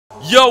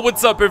Yo,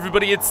 what's up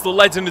everybody? It's the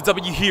Legend of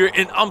W here,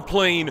 and I'm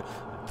playing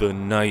The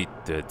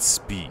Night That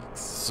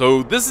Speaks.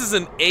 So this is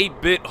an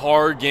 8-bit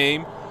horror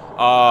game.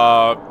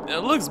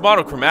 It looks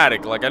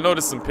monochromatic. Like, I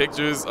noticed some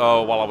pictures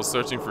while I was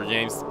searching for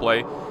games to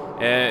play,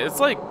 and it's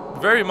like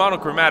very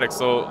monochromatic.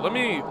 So let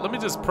me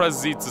just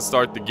press Z to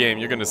start the game.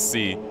 You're gonna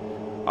see.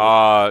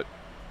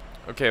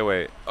 Okay,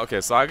 wait.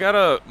 Okay, so I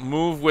gotta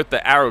move with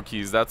the arrow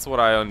keys. That's what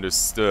I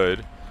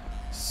understood.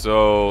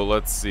 So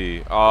let's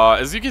see.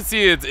 As you can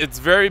see, it's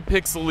very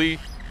pixely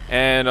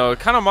and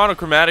kind of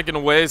monochromatic in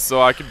a way,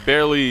 so I can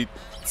barely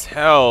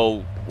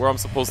tell where I'm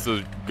supposed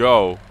to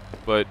go.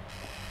 But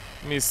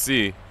let me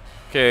see.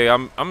 Okay,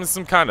 I'm in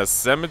some kind of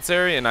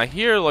cemetery, and I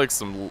hear like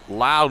some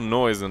loud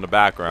noise in the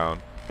background.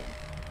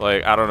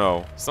 Like, I don't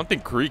know, something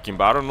creaking,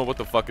 but I don't know what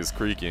the fuck is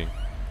creaking.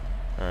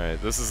 All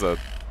right, this is I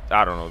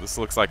don't know. This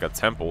looks like a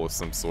temple of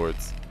some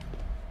sorts.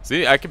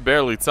 See, I can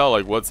barely tell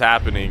like what's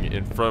happening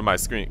in front of my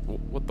screen.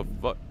 What the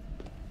fuck?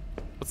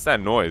 What's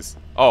that noise?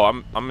 Oh,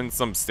 I'm in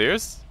some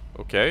stairs?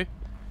 Okay.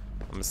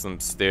 I'm in some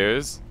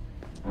stairs.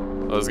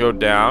 Let's go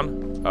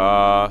down.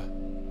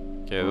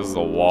 Okay, this is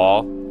a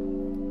wall.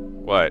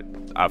 What?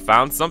 I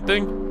found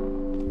something?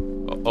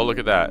 Oh, look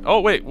at that.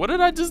 Oh, wait, what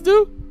did I just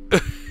do?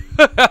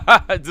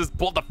 I just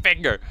pulled a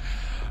finger.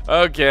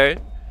 Okay.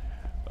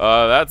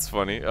 That's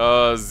funny.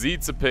 Z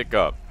to pick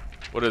up.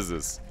 What is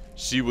this?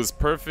 She was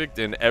perfect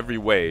in every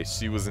way.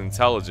 She was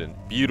intelligent,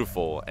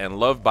 beautiful, and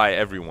loved by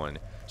everyone.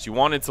 She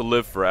wanted to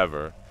live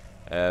forever.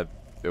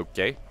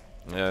 Okay.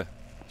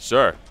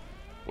 Sure.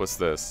 What's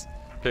this?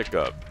 Pick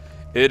up.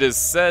 It is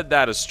said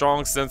that a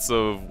strong sense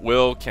of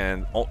will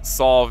can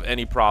solve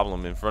any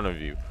problem in front of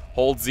you.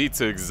 Hold Z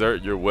to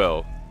exert your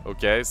will.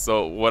 Okay,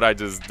 so what I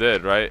just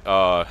did, right?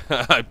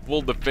 I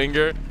pulled the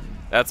finger.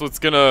 That's what's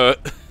gonna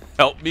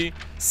help me.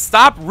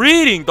 Stop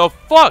reading! The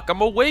fuck?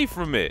 I'm away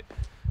from it.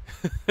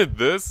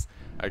 This?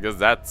 I guess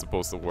that's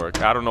supposed to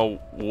work. I don't know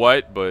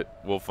what,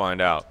 but we'll find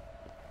out.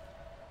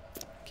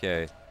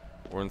 Okay.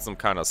 We're in some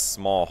kind of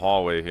small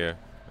hallway here.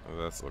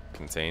 Oh, that's a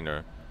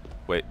container.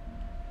 Wait.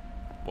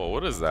 Whoa,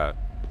 what is that?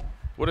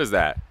 What is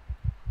that?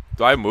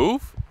 Do I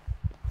move?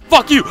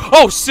 Fuck you!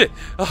 Oh, shit!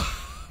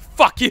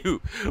 Fuck you!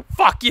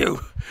 Fuck you!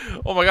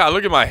 Oh my god,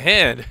 look at my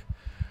hand.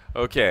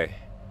 Okay.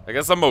 I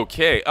guess I'm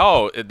okay.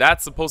 Oh,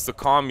 that's supposed to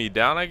calm me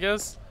down, I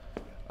guess?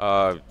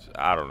 I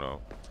don't know.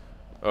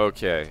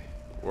 Okay.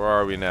 Where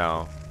are we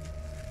now?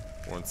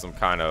 We're in some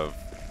kind of...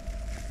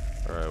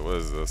 Alright, what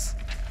is this?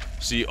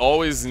 She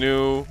always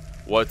knew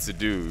what to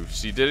do.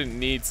 She didn't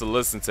need to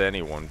listen to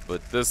anyone,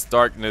 but this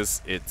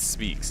darkness, it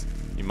speaks.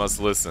 You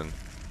must listen.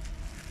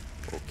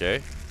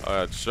 Okay.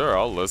 Sure,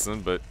 I'll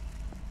listen, but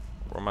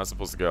where am I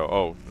supposed to go?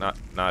 Oh,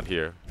 not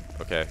here.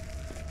 Okay.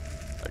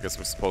 I guess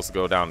we're supposed to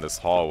go down this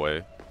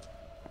hallway.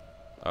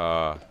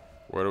 Where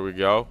do we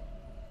go?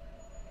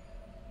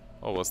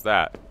 Oh, what's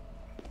that?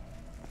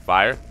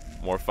 Fire?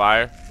 More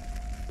fire?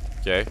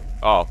 Okay.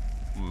 Oh,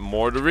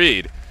 more to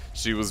read.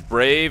 She was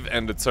brave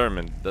and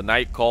determined. The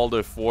night called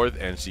her forth,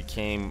 and she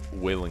came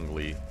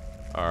willingly.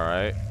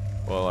 Alright.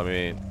 Well, I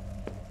mean...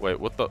 Wait,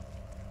 what the...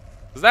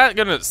 Is that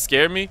gonna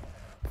scare me?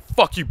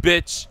 Fuck you,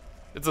 bitch!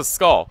 It's a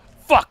skull.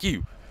 Fuck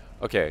you!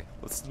 Okay,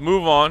 let's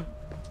move on.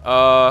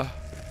 I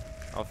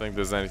don't think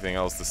there's anything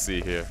else to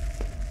see here.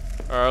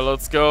 Alright,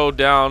 let's go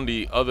down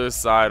the other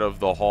side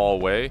of the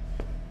hallway.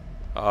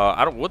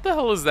 What the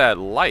hell is that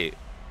light?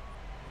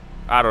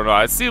 I don't know.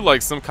 I see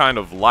like some kind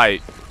of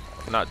light.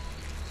 Not.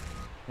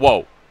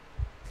 Whoa.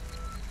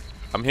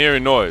 I'm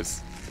hearing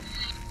noise.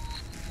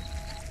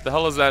 What the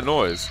hell is that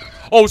noise?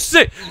 Oh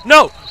shit!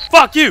 No!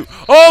 Fuck you!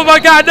 Oh my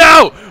god,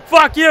 no!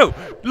 Fuck you!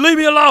 Leave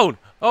me alone!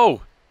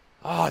 Oh.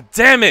 Oh,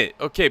 damn it!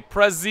 Okay,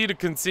 press Z to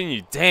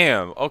continue.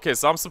 Damn. Okay,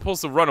 so I'm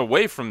supposed to run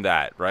away from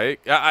that, right?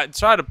 I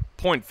tried to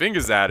point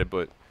fingers at it,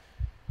 but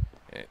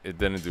it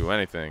didn't do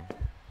anything.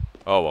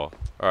 Oh well.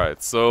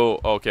 Alright,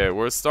 so, okay,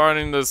 we're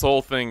starting this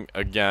whole thing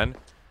again.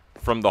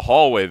 From the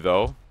hallway,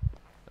 though.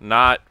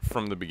 Not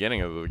from the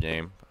beginning of the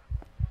game.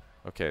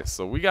 Okay,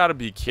 so we gotta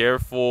be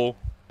careful.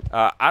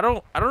 I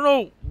don't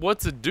know what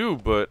to do,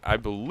 but I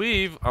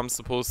believe I'm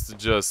supposed to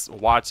just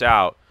watch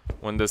out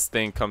when this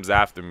thing comes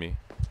after me.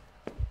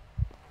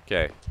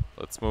 Okay,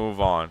 let's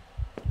move on.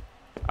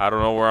 I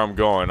don't know where I'm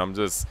going.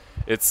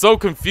 It's so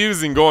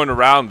confusing going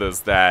around this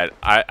that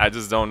I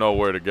just don't know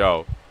where to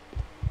go.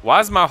 Why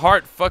is my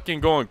heart fucking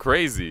going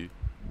crazy?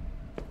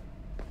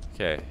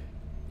 Okay,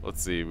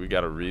 let's see. We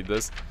gotta read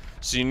this.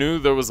 She knew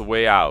there was a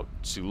way out.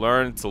 She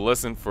learned to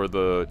listen for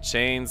the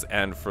chains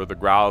and for the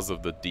growls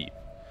of the deep.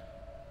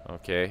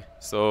 Okay,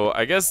 so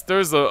I guess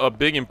there's a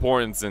big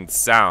importance in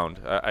sound.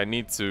 I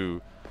need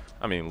to...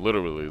 I mean,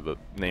 literally the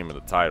name of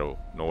the title,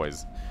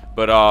 noise.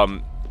 But,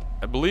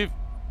 I believe...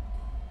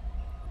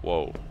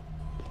 Whoa.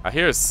 I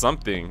hear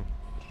something.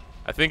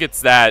 I think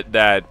it's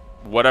that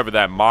whatever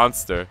that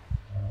monster...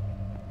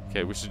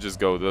 Okay, we should just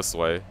go this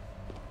way.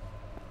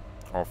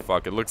 Oh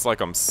fuck, it looks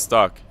like I'm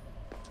stuck.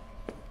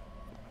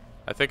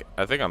 I think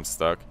I'm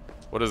stuck.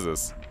 What is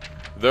this?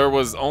 There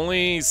was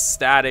only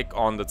static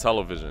on the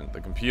television.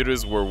 The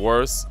computers were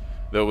worse.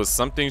 There was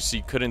something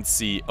she couldn't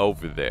see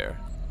over there.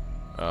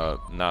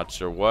 Not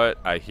sure what.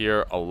 I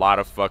hear a lot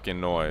of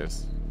fucking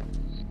noise.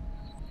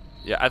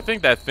 Yeah, I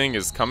think that thing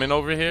is coming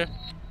over here.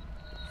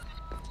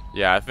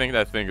 Yeah, I think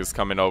that thing is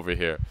coming over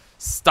here.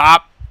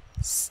 Stop!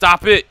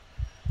 Stop it!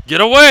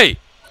 Get away!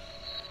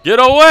 Get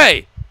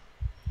away!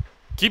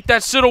 Keep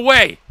that shit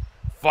away!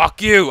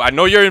 Fuck you! I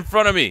know you're in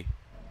front of me!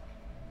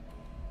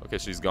 Okay,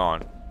 she's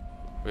gone.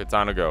 We got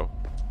time to go.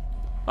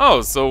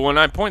 Oh, so when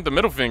I point the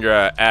middle finger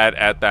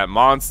at that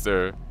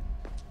monster,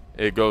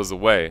 it goes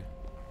away.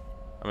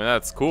 I mean,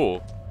 that's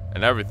cool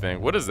and everything.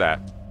 What is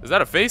that? Is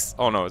that a face?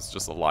 Oh, no, it's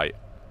just a light.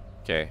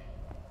 Okay.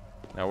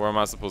 Now, where am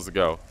I supposed to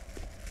go?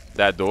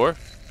 That door?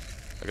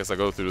 I guess I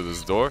go through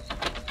this door.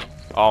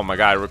 Oh, my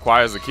God. It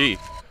requires a key.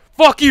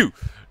 Fuck you!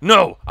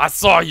 No! I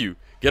saw you!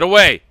 Get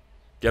away!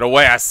 Get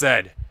away, I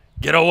said!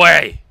 Get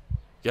away!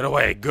 Get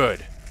away.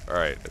 Good.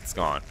 Alright, it's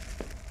gone.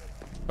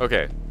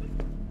 Okay.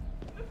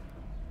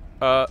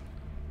 I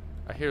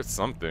hear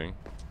something.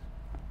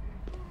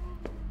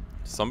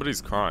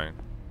 Somebody's crying.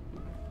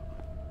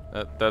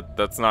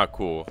 That's not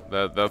cool.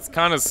 That's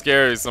kind of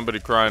scary. Somebody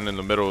crying in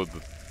the middle of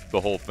the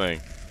whole thing.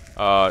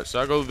 Should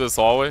I go this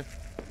hallway?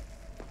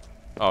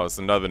 Oh, it's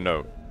another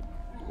note.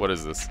 What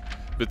is this?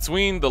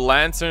 Between the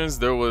lanterns,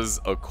 there was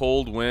a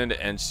cold wind,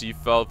 and she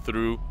fell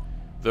through.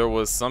 There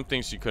was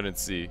something she couldn't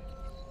see.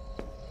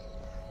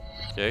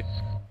 Okay.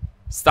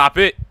 Stop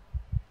it!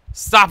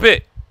 Stop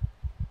it!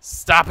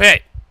 Stop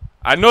it!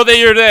 I know that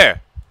you're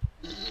there.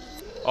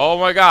 Oh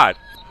my God.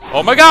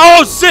 Oh my God.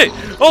 Oh shit.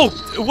 Oh,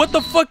 what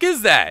the fuck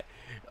is that?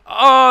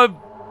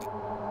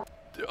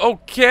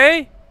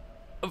 Okay.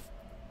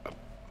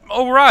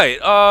 All right.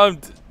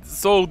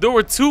 So there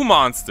were two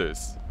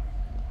monsters.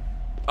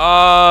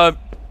 How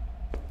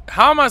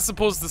am I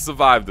supposed to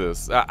survive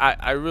this?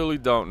 I really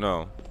don't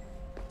know.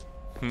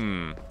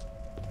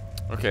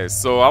 Okay,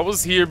 so I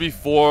was here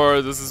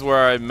before. This is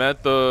where I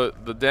met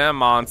the damn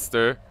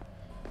monster.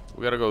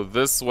 We gotta go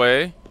this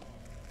way.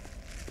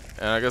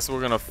 And I guess we're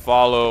gonna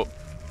follow.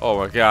 Oh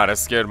my God, I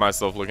scared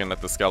myself looking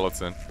at the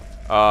skeleton.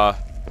 We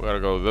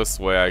gotta go this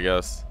way, I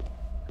guess.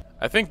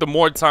 I think the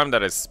more time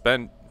that I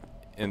spend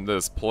in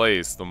this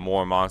place, the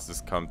more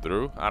monsters come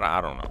through. I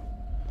don't know.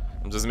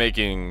 I'm just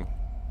making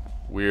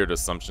weird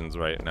assumptions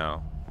right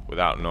now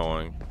without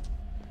knowing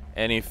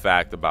any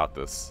fact about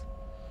this.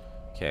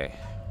 Okay,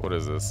 what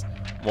is this?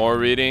 More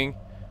reading?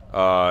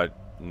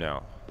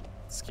 No.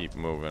 Let's keep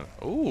moving.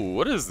 Ooh,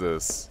 what is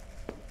this?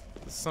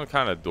 Is this some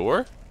kind of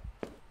door?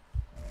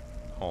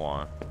 Hold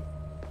on.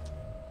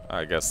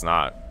 I guess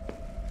not.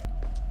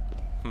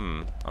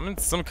 I'm in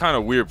some kind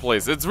of weird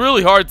place. It's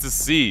really hard to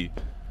see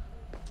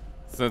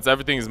since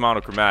everything is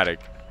monochromatic.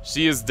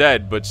 She is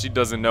dead, but she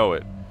doesn't know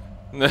it.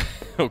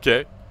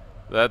 Okay.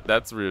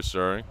 That's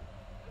reassuring.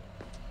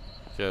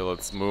 Okay,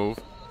 let's move.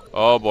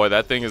 Oh boy,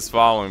 that thing is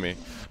following me.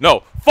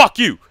 No, fuck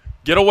you!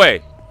 Get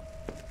away!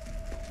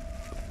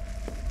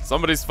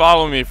 Somebody's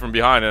following me from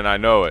behind and I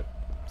know it.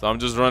 So I'm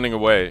just running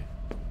away.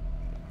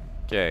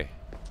 Okay.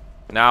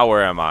 Now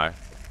where am I?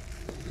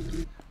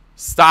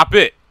 Stop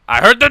it!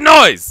 I heard the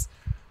noise!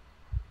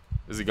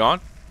 Is he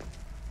gone?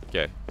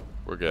 Okay,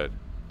 we're good.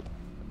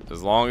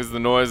 As long as the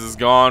noise is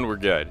gone, we're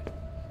good.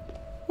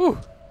 Whew.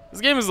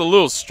 This game is a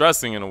little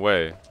stressing in a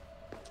way.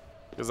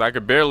 Because I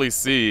could barely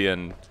see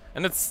and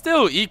it's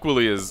still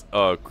equally as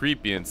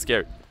creepy and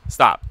scary.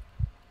 Stop.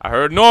 I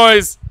heard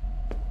noise!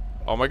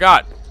 Oh my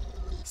God.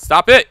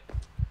 Stop it!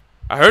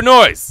 I heard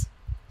noise!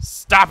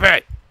 Stop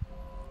it!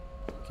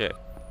 Okay.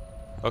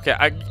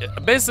 Okay,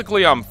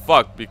 basically I'm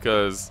fucked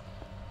because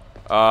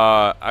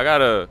I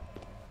gotta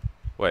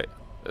wait.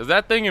 Is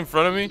that thing in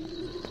front of me?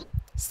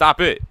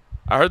 Stop it.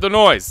 I heard the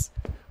noise.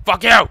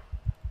 Fuck you!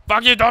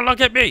 Fuck you, don't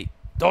look at me!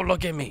 Don't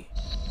look at me.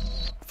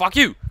 Fuck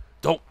you!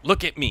 Don't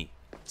look at me.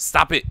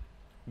 Stop it.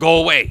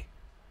 Go away.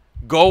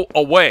 Go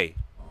away.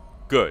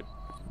 Good.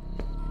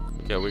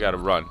 Okay, we gotta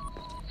run.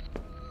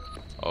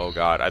 Oh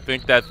God, I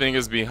think that thing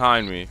is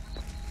behind me.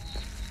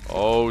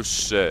 Oh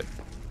shit.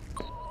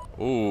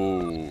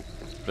 Ooh,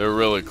 they're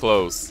really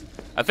close.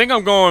 I think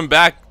I'm going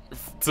back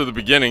to the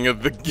beginning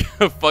of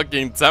the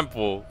fucking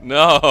temple.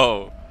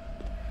 No,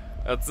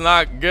 that's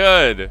not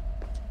good.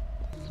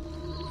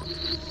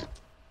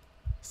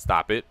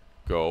 Stop it.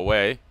 Go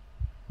away.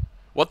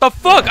 What the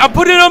fuck? I'm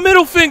putting a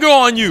middle finger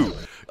on you.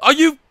 Are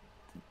you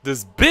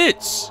this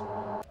bitch?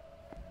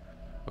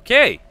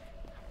 Okay,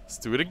 let's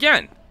do it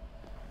again.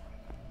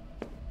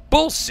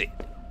 Bullshit.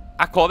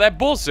 I call that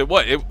bullshit.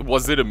 What?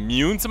 Was it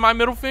immune to my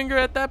middle finger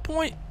at that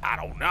point? I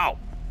don't know.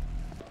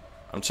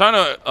 I'm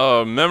trying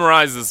to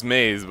memorize this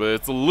maze, but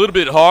it's a little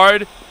bit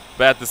hard.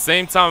 But at the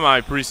same time, I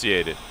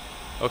appreciate it.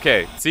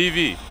 Okay,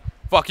 TV.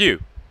 Fuck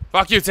you.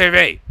 Fuck you,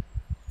 TV.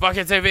 Fuck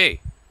you, TV.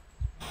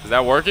 Is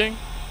that working?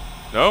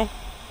 No?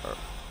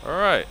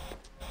 Alright.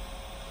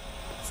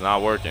 It's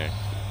not working.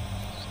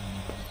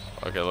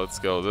 Okay, let's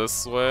go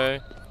this way.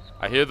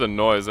 I hear the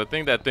noise. I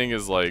think that thing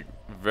is like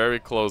very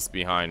close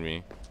behind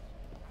me.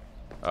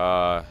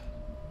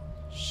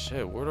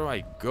 Shit, where do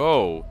I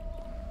go?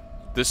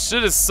 This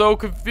shit is so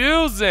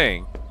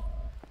confusing.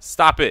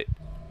 Stop it.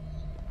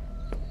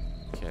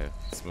 Okay,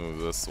 let's move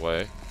this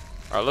way.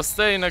 Alright, let's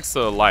stay next to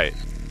the light.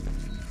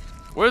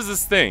 Where's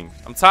this thing?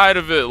 I'm tired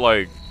of it,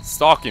 like,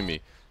 stalking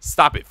me.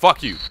 Stop it.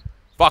 Fuck you.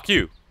 Fuck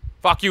you.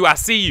 Fuck you. I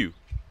see you.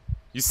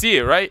 You see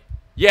it, right?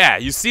 Yeah,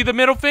 you see the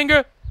middle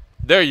finger?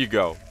 There you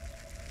go.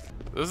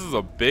 This is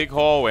a big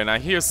hallway, and I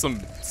hear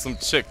some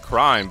chick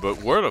crying,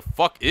 but where the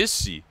fuck is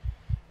she?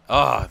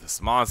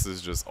 This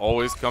monster's just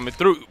always coming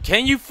through.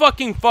 Can you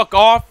fucking fuck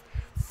off?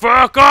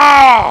 Fuck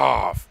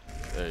off!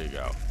 There you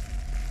go.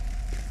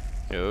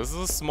 Yeah, this is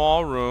a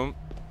small room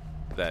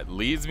that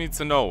leads me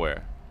to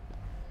nowhere.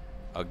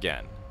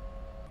 Again.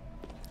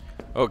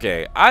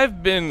 Okay,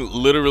 I've been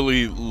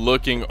literally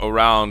looking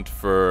around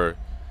for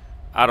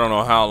I don't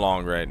know how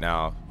long right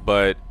now,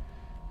 but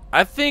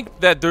I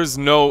think that there's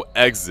no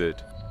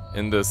exit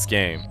in this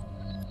game.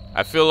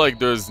 I feel like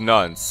there's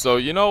none. So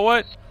you know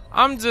what?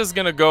 I'm just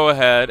gonna go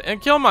ahead and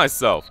kill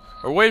myself,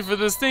 or wait for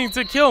this thing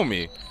to kill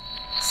me.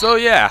 So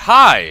yeah,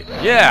 hi.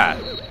 Yeah,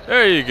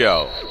 there you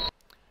go.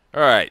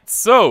 Alright,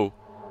 so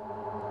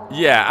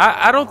yeah,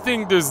 I don't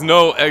think there's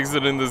no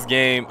exit in this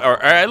game,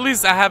 or at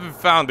least I haven't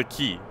found the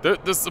key.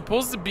 There's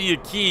supposed to be a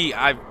key.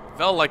 I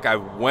felt like I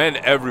went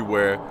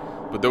everywhere,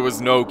 but there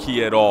was no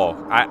key at all.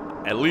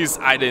 At least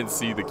I didn't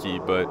see the key,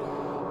 but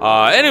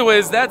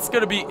anyways, that's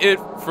gonna be it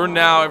for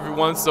now,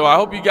 everyone. So I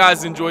hope you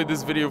guys enjoyed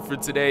this video for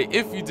today.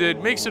 If you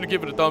did, make sure to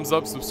give it a thumbs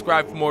up,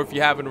 subscribe for more if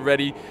you haven't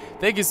already.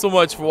 Thank you so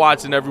much for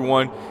watching,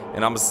 everyone,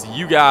 and I'm gonna see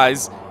you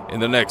guys in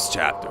the next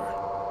chapter.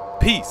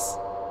 Peace.